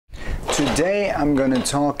Today I'm going to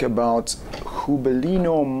talk about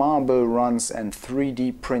Hubelino marble runs and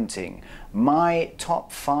 3D printing. My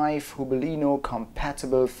top 5 Hubelino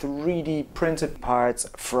compatible 3D printed parts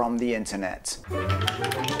from the internet.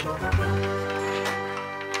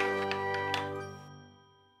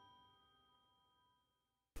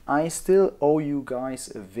 I still owe you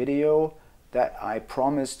guys a video that I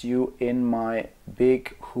promised you in my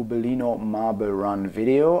big Hubelino marble run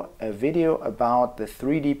video, a video about the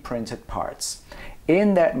 3D printed parts.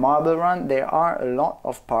 In that marble run there are a lot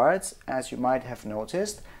of parts, as you might have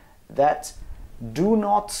noticed, that do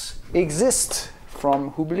not exist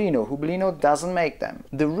from Hubelino. Hubelino doesn't make them.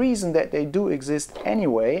 The reason that they do exist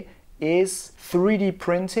anyway is 3D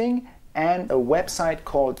printing and a website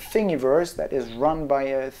called Thingiverse that is run by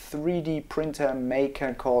a 3D printer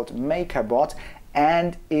maker called MakerBot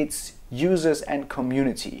and its users and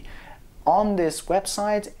community. On this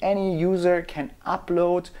website, any user can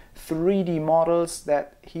upload 3D models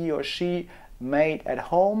that he or she made at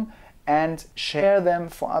home and share them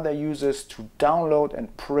for other users to download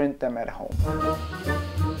and print them at home.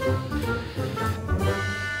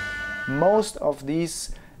 Most of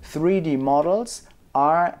these 3D models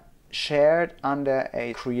are shared under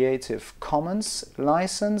a Creative Commons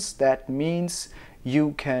license. That means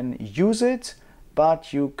you can use it,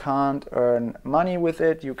 but you can't earn money with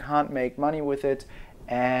it, you can't make money with it,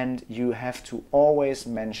 and you have to always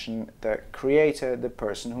mention the creator, the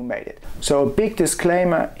person who made it. So a big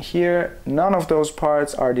disclaimer here, none of those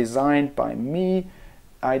parts are designed by me.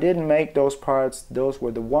 I didn't make those parts. Those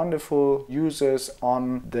were the wonderful users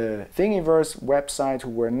on the Thingiverse website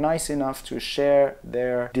who were nice enough to share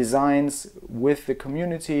their designs with the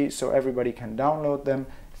community so everybody can download them.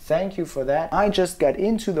 Thank you for that. I just got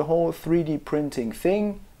into the whole 3D printing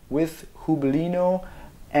thing with Hubelino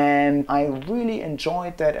and I really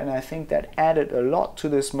enjoyed that, and I think that added a lot to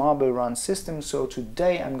this marble run system. So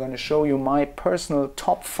today I'm going to show you my personal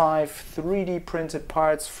top 5 3D printed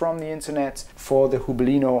parts from the internet for the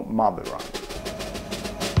Hubelino marble run.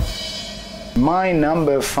 My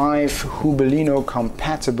number 5 Hubelino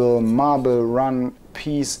compatible marble run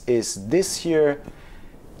piece is this here,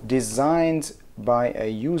 designed by a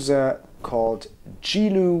user called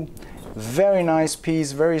Gilu. Very nice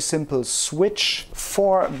piece, very simple switch,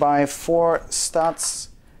 4x4 studs.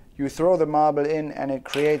 You throw the marble in and it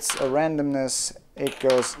creates a randomness. It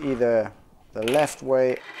goes either the left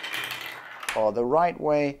way or the right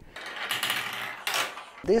way.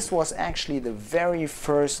 This was actually the very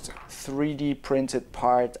first 3D printed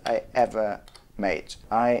part I ever made.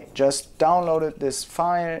 I just downloaded this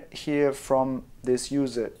file here from this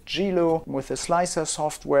user Gilu with the slicer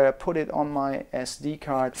software, put it on my SD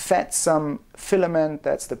card, fed some filament,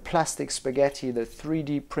 that's the plastic spaghetti the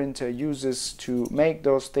 3D printer uses to make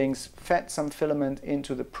those things, fed some filament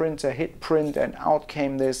into the printer, hit print, and out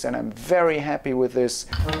came this, and I'm very happy with this.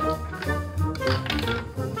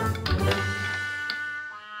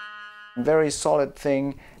 Very solid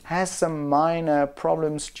thing, has some minor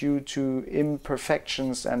problems due to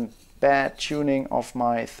imperfections and bad tuning of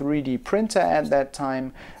my 3D printer at that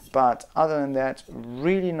time, but other than that,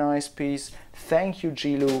 really nice piece. Thank you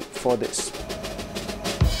Gilu for this.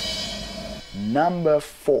 Number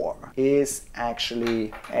 4 is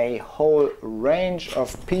actually a whole range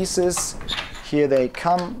of pieces. Here they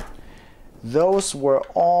come. Those were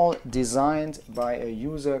all designed by a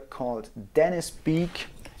user called DannisBeek,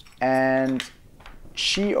 and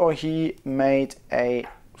she or he made a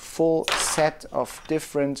full set of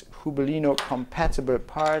different Hubelino compatible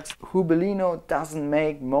parts. Hubelino doesn't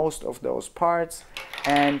make most of those parts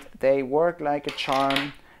and they work like a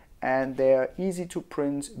charm and they're easy to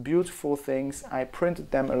print, beautiful things. I printed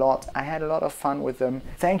them a lot. I had a lot of fun with them.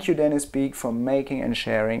 Thank you DannisBeek for making and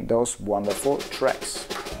sharing those wonderful tracks.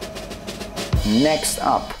 Next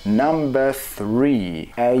up, number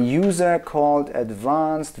 3. A user called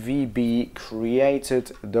advancedvb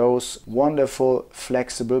created those wonderful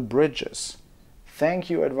flexible bridges.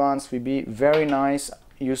 Thank you advancedvb, very nice.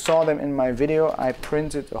 You saw them in my video. I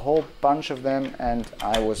printed a whole bunch of them and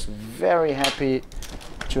I was very happy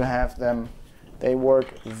to have them. They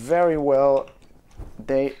work very well.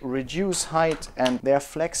 They reduce height and they're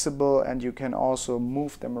flexible, and you can also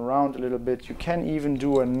move them around a little bit. You can even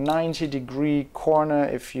do a 90-degree corner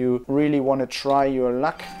if you really want to try your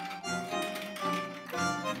luck.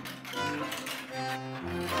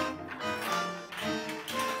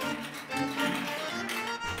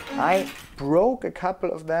 I broke a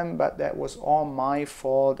couple of them, but that was all my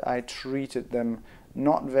fault. I treated them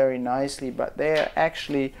not very nicely, but they are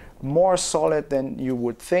actually more solid than you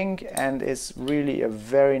would think, and it's really a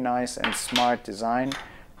very nice and smart design.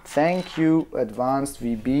 Thank you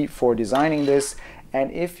advancedvb for designing this.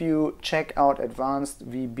 And if you check out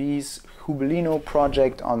advancedvb's Hubelino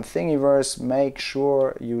project on Thingiverse, make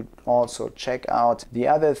sure you also check out the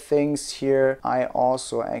other things here. I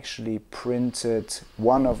also actually printed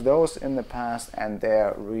one of those in the past and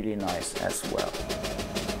they're really nice as well.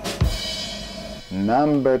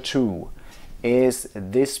 Number 2 is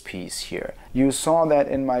this piece here. You saw that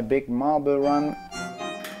in my big marble run.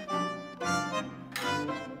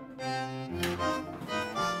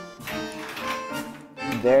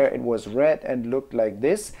 There it was red and looked like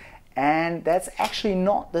this, and that's actually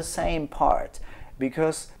not the same part,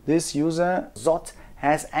 because this user zottt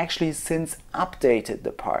has actually since updated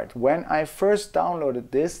the part. When I first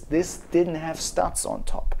downloaded this didn't have studs on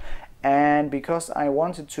top, and because I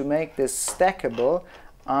wanted to make this stackable,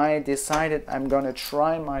 I decided I'm gonna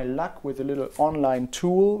try my luck with a little online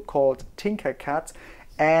tool called Tinkercad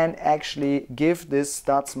and actually give this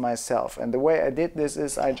studs myself. And the way I did this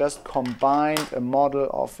is I just combined a model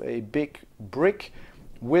of a big brick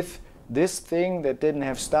with this thing that didn't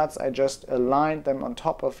have studs. I just aligned them on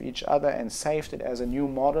top of each other and saved it as a new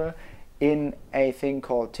model in a thing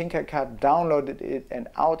called Tinkercad, downloaded it, and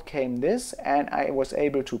out came this, and I was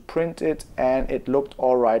able to print it and it looked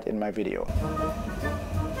all right in my video.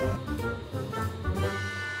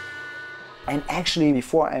 And actually,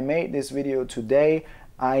 before I made this video today,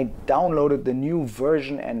 I downloaded the new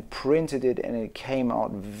version and printed it, and it came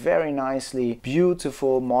out very nicely.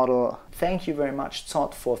 Beautiful model. Thank you very much,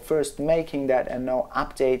 zottt, for first making that and now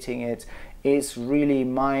updating it. It's really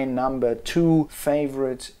my number 2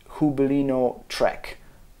 favorite Hubelino track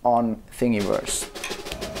on Thingiverse.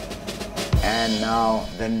 And now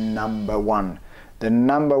the number 1. The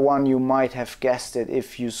number 1, you might have guessed it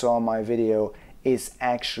if you saw my video, is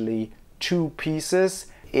actually 2 pieces.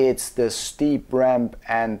 It's the steep ramp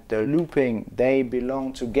and the looping. They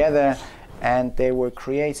belong together and they were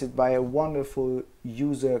created by a wonderful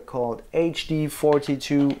user called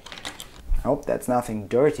HD42. I hope that's nothing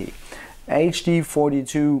dirty.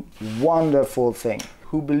 HD42, wonderful thing.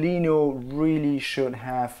 Hubelino really should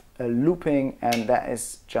have a looping, and that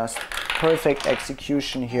is just perfect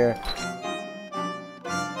execution here.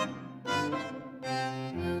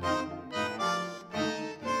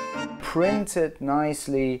 Printed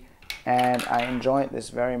nicely, and I enjoyed this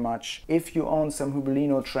very much. If you own some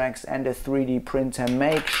Hubelino tracks and a 3D printer,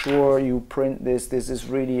 make sure you print this. This is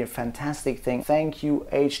really a fantastic thing. Thank you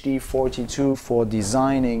HD42 for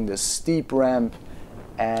designing the steep ramp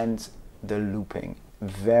and the looping.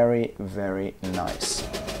 Very, very nice.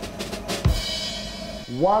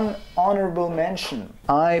 One honorable mention.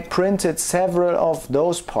 I printed several of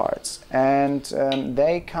those parts, and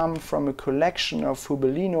they come from a collection of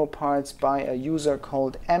Hubelino parts by a user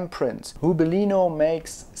called Amprint. Hubelino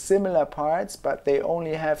makes similar parts, but they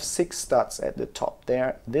only have 6 studs at the top.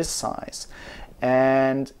 They're this size.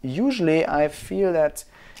 And usually I feel that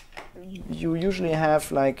you usually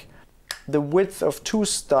have like the width of 2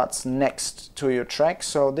 studs next to your track,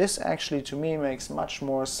 so this actually to me makes much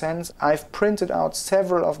more sense. I've printed out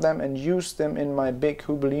several of them and used them in my big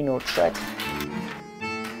Hubelino track.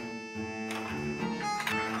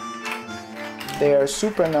 They are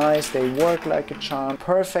super nice, they work like a charm,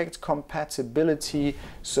 perfect compatibility.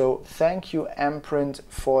 So thank you Amprint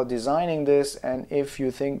for designing this, and if you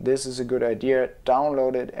think this is a good idea,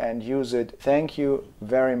 download it and use it. Thank you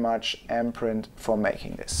very much Amprint for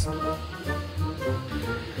making this.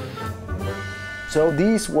 So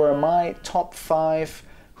these were my top 5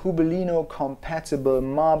 Hubelino compatible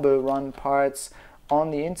marble run parts on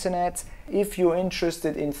the internet. If you're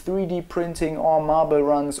interested in 3D printing or marble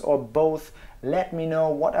runs or both, let me know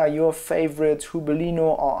what are your favorite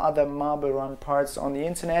Hubelino or other marble run parts on the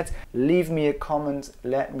internet. Leave me a comment,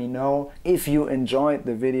 let me know. If you enjoyed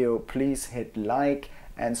the video, please hit like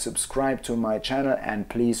and subscribe to my channel, and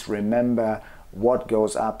please remember, what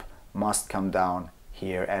goes up must come down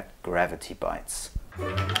here at Gravity Bytes.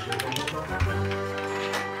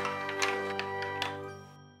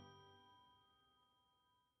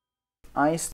 I